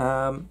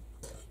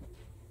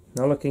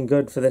 Not looking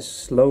good for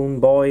this lone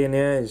boy in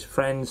here. His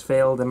friends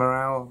failed the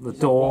morale. The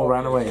door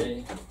ran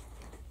away.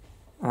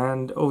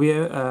 And over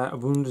here, a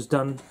wound is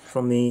done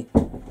from the,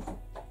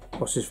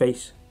 what's his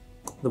face?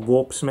 The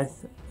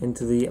Warpsmith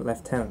into the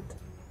Lieutenant.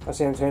 That's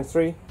the end of turn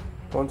 3.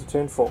 On to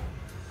turn 4.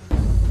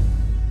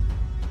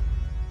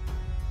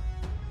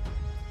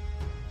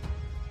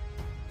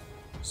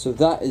 So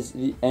that is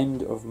the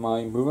end of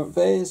my movement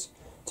phase.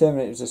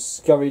 Terminators are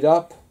scurried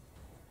up.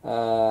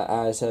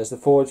 As says the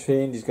Forge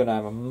Fiend, he's going to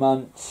have a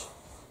munch.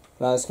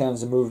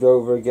 Lascans are moved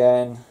over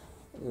again,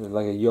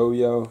 like a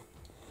yo-yo.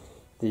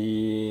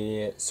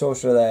 The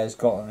Sorcerer there has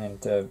gotten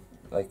into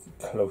like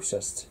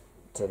closest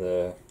to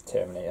the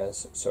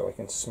Terminators, so I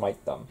can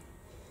smite them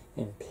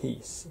in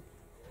peace.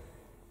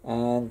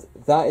 And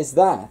that is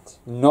that.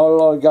 Not a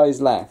lot of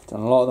guys left,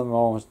 and a lot of them are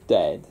almost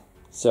dead.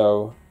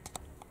 So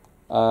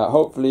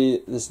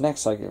hopefully this next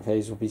psychic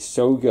phase will be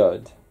so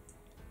good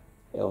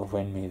it'll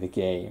win me the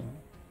game.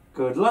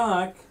 Good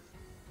luck!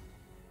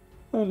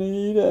 I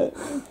need it.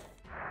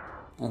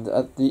 And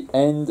at the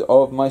end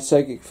of my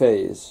psychic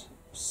phase,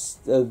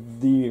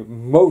 the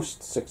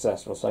most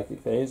successful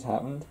psychic phase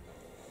happened.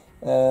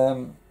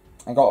 I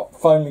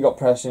finally got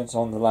prescience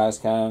on the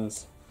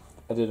Lascans.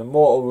 I did a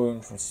mortal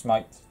wound from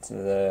smite to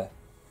the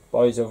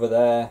boys over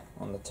there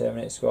on the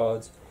Terminator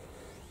squads.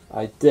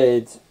 I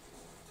did,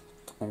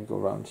 let me go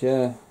around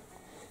here,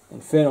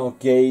 Infernal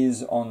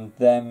Gaze on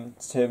them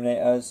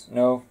Terminators,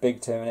 no,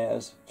 big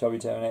Terminators, chubby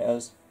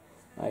Terminators.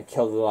 I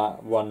killed the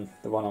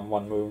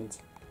one-on-one wound,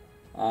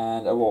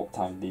 and I warp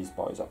timed these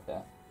boys up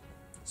there.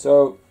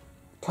 So,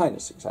 kind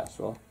of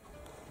successful.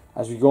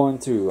 As we go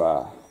into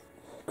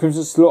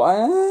Crimson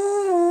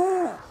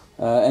Slaughter,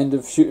 End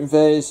of shooting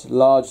phase,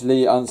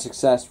 largely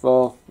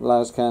unsuccessful.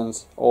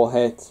 Lascans all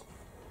hit.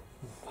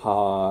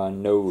 No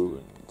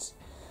wounds.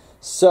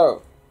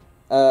 So,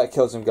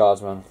 killed some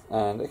guardsmen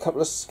and a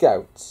couple of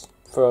scouts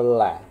for a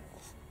laugh.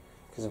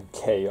 Because of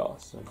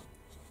chaos.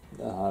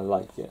 I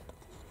like it.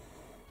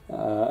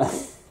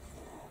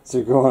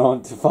 So going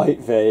on to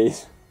fight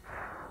phase.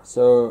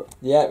 So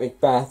the epic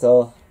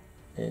battle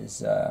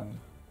is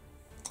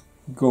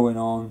going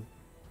on.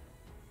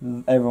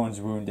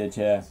 Everyone's wounded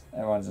here.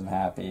 Everyone's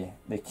unhappy.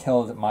 They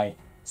killed my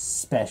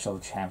special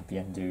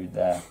champion dude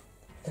there.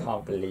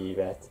 Can't believe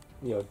it.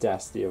 The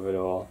audacity of it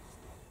all.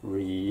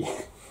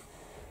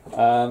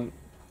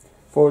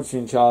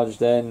 Fortune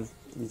charged in.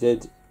 He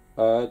did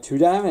 2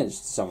 damage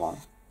to someone.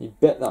 He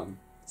bit them.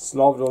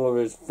 Slobbed all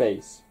over his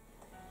face.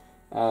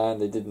 And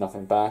they did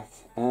nothing back.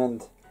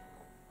 And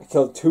I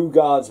killed 2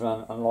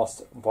 guardsmen and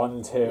lost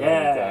 1 Terminator.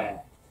 Yeah.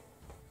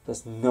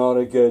 That's not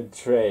a good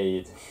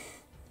trade.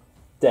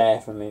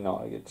 Definitely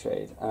not a good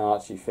trade. And I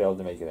actually failed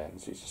to make it in,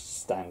 so he's just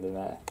standing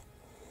there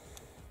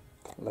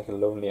like a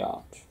lonely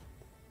arch.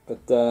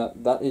 But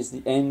that is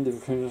the end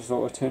of Crimson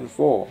Slaughter turn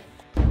 4.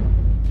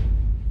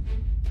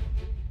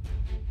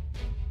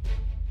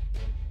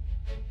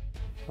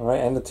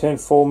 Alright, end of turn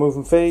 4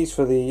 moving phase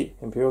for the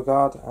Imperial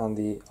Guard and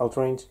the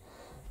Ultramarines.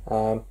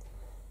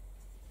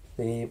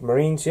 The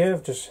Marines here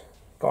have just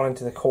gone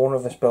into the corner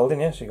of this building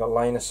here, so you've got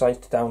line of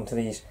sight down to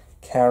these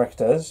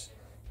characters.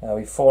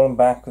 We've fallen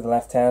back with the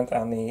Lieutenant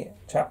and the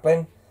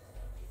Chaplain.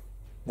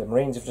 The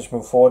Marines have just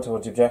moved forward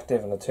towards the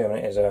objective, and the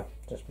Terminators are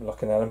just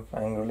looking at them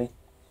angrily.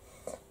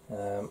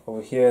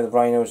 Over here, the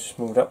Rhinos just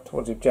moved up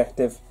towards the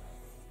objective.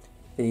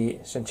 The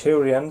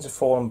Centurions have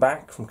fallen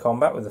back from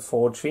combat with the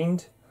Forge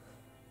Fiend,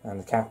 and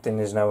the Captain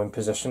is now in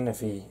position.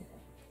 If he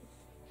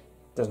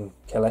doesn't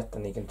kill it,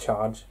 then he can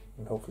charge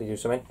and hopefully do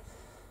something.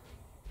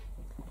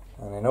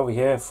 And then over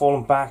here,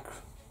 fallen back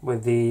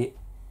with the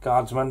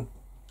Guardsman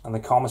and the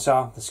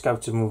Commissar. The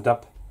Scouts have moved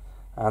up,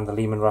 and the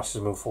Leman Russ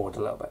has moved forward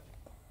a little bit.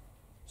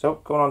 So,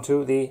 going on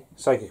to the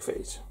Psychic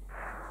phase.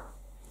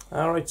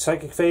 Alright,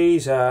 Psychic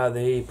phase,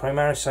 the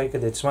Primaris Psyker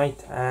did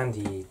smite, and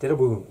he did a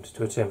wound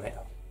to a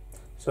Terminator.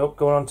 So,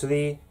 going on to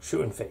the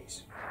Shooting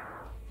phase.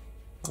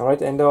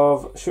 Alright, end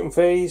of Shooting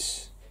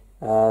phase.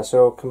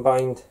 So,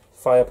 combined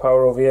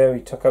firepower over here.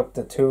 We took out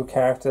the 2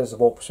 characters of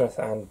Warpsmith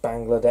and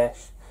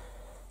Bangladesh.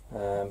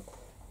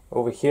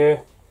 Over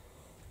here,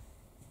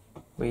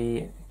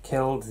 we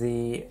killed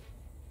the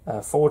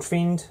Forge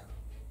Fiend.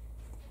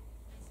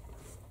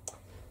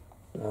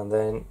 And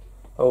then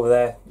over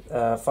there,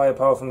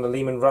 firepower from the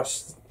Leman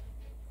Russ,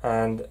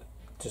 and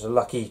just a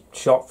lucky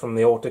shot from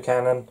the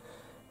autocannon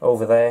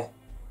over there.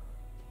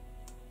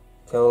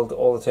 Killed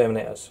all the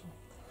Terminators.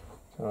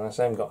 So that's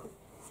them gone.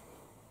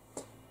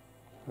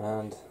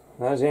 And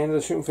that's the end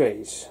of the shooting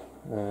phase.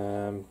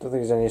 Don't think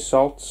there's any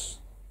assaults.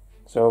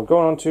 So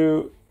going on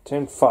to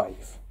turn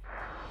 5.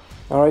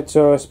 Alright,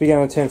 so it's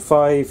beginning of turn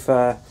 5.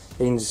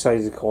 Ian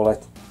decided to call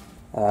it.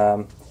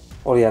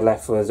 All he had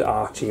left was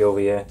Archie over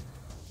here,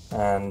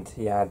 and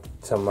he had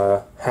some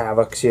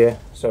Havocs here,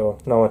 so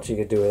not much he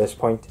could do at this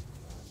point.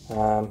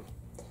 So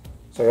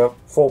I got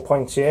 4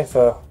 points here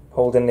for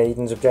holding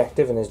Aidan's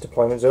objective in his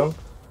deployment zone.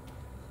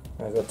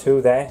 I've got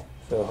 2 there,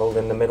 so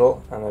holding the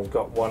middle, and I've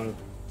got 1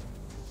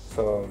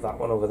 for that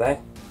one over there.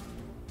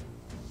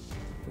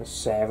 There's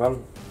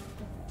 7.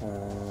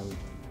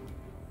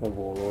 The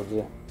Warlord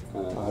here.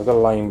 I've got a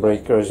Line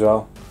Breaker as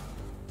well.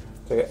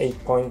 So I got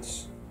 8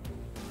 points.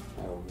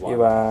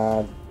 You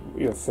had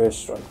your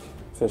first strike,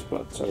 first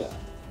blood. So yeah.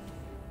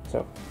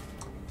 So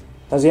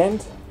that's the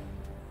end.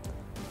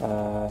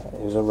 It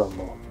was a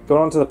rumble.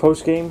 Going on to the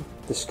post game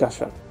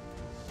discussion.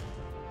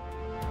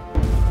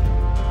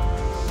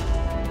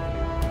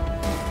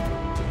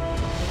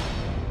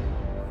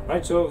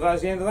 Right, so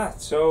that's the end of that.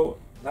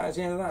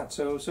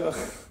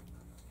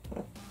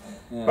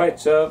 Yeah. Right,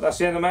 so that's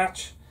the end of the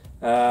match.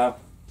 Right.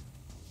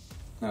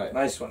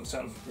 Nice one,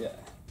 son. Yeah.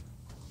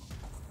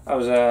 That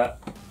was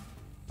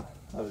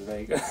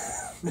very good.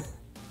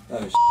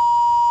 That was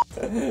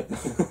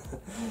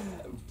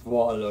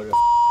what a load of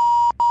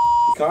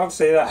You can't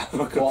say that.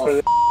 what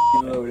a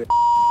load of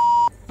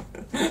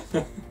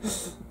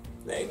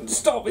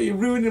Stop it, you're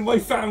ruining my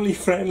family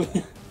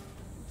friendly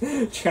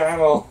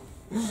channel.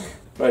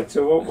 Right,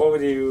 so what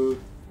would you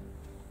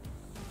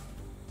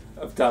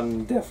have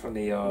done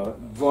differently, or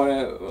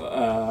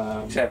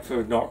except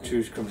for not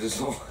choose Crimson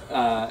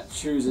Slaughter?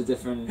 Choose a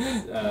different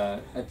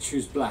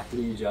choose Black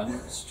Legion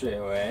straight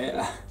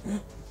away.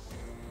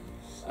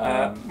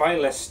 My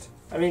list,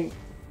 I mean,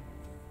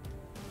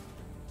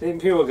 the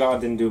Imperial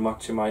Guard didn't do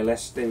much in my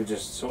list. They were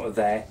just sort of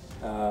there.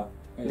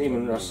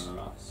 Leman Russ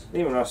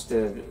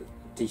did a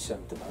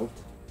decent amount.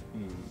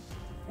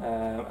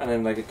 And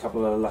then like a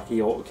couple of lucky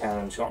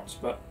autocannon shots,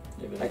 but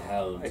yeah, but they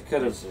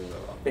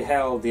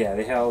held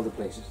the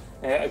places.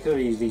 I could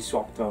have easily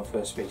swapped them out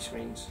for Space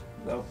Marines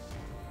though.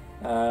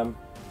 I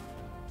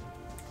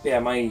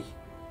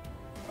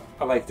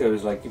like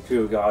those like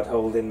Imperial Guard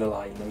holding the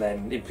line, and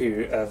then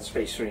the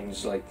Space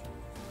Marines like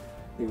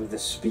with the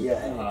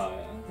spearhead.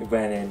 It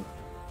went in.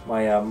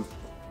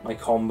 my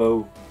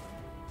combo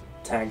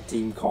tag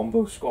team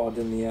combo squad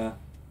in the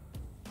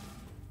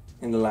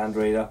Land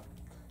Raider,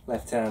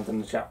 Lieutenant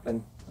and the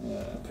Chaplain.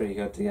 Yeah. Pretty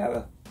good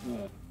together.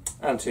 Yeah.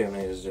 And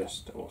Terminator's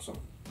just awesome.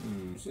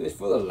 So it's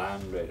for the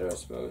Land Raider, I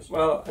suppose.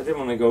 Well, I didn't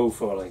want to go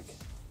for like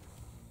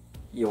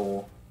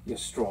your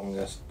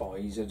strongest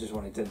boys. I just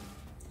wanted to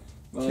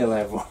kill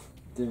everyone.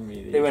 Didn't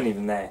really. They weren't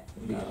even there.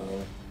 No.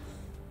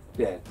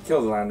 Yeah,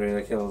 killed the Land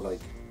Raider, killed like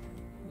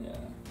Yeah.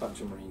 a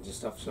bunch of Marines and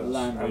stuff. So The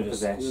Land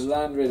possessed.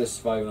 Raider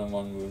survived on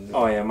 1 wound.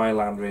 Oh yeah, my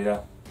Land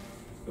Raider.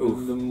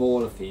 Oof. The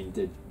Morphine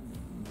did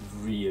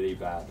really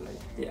badly.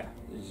 Yeah.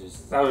 It's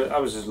just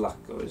That was just luck,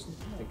 though, isn't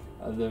it?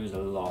 Like, there was a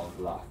lot of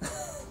luck.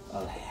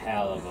 A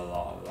hell of a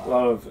lot of luck. a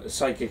lot of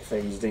psychic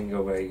phase didn't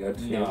go very good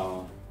for you.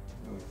 No,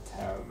 it was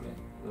terribly.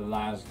 The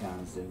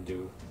Lascans didn't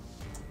do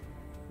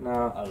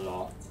No, a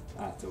lot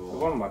at there all.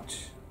 wasn't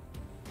much.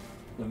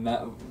 The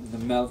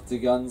melter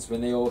guns,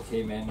 when they all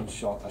came in, I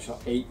shot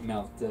 8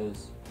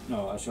 melters.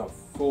 No, I shot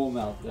 4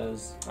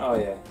 melters Oh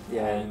yeah,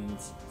 yeah. and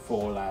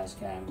 4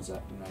 Lascans,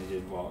 and I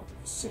did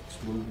 6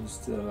 wounds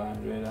to the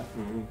Land Raider.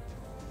 Mhm.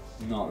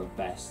 Not the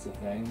best of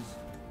things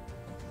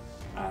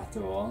at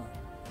all,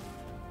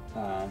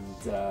 and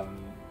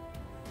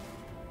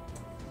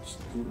just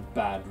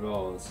bad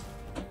rolls.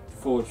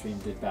 Fortune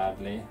did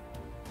badly.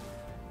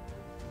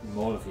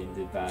 Morphine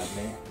did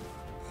badly.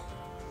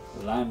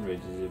 The Land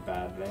Raiders did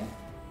badly.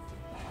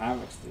 The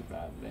Havocs did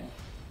badly.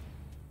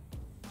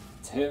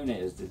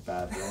 Terminators did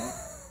badly.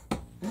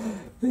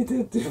 They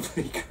did do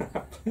pretty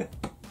crap.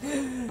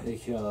 They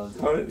killed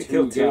They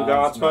killed 2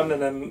 guardsmen,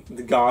 and then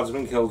the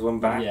guardsman killed 1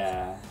 back.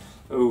 Yeah.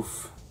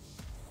 Oof.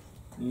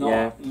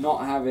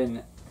 Not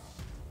having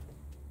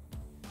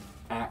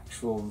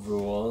actual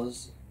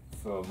rules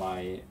for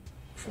my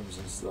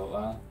Crimson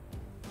Slaughter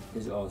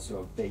is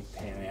also a big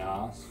pain in the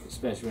ass,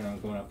 especially when I'm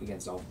going up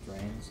against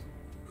Ultramarines,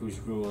 whose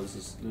rules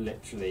is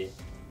literally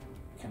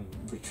can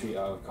retreat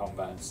out of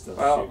combat and still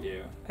shoot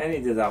you. I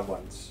only did that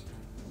once.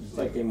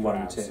 Like in 1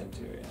 turn.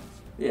 Centurions.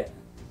 Yeah.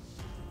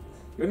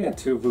 You only had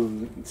 3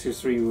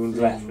 wounds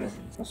left.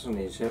 That's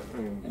only a shit.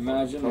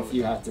 Imagine if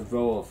you had to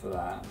roll for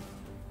that.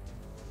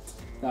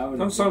 That would.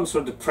 Don't sound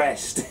so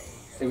depressed.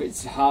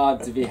 It's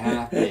hard to be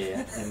happy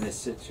in this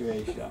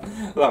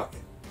situation. Look,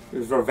 it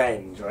was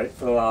revenge, right,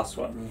 for the last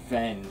one.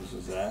 Revenge,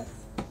 is it?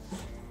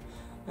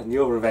 And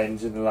your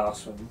revenge in the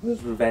last one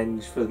was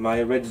revenge for my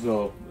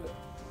original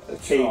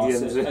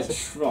Cadians.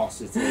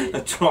 Atrocity.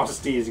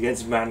 Atrocities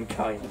against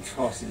mankind.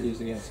 Atrocities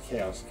against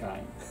Chaos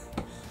Kind.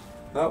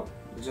 Well,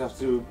 we just have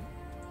to,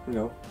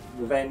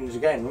 revenge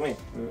again, won't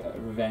we?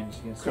 Revenge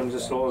against Crimson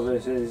Slaughter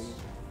versus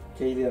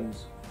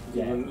Cadians.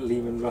 Yeah.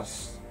 Lehman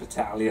Russ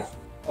Battalion.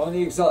 On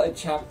the Exalted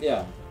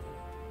Champion,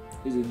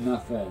 he did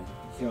nothing.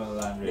 He killed the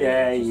Land Raider.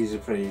 Yeah, he's a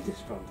pretty He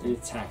disappointing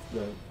attacked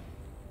the.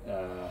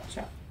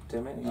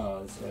 Terminator.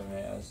 No, the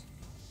Terminators.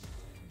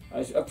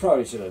 I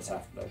probably should have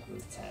attacked the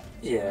Lieutenant.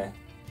 Yeah.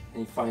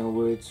 Any final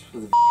words for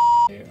the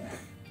You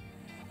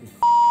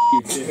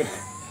too.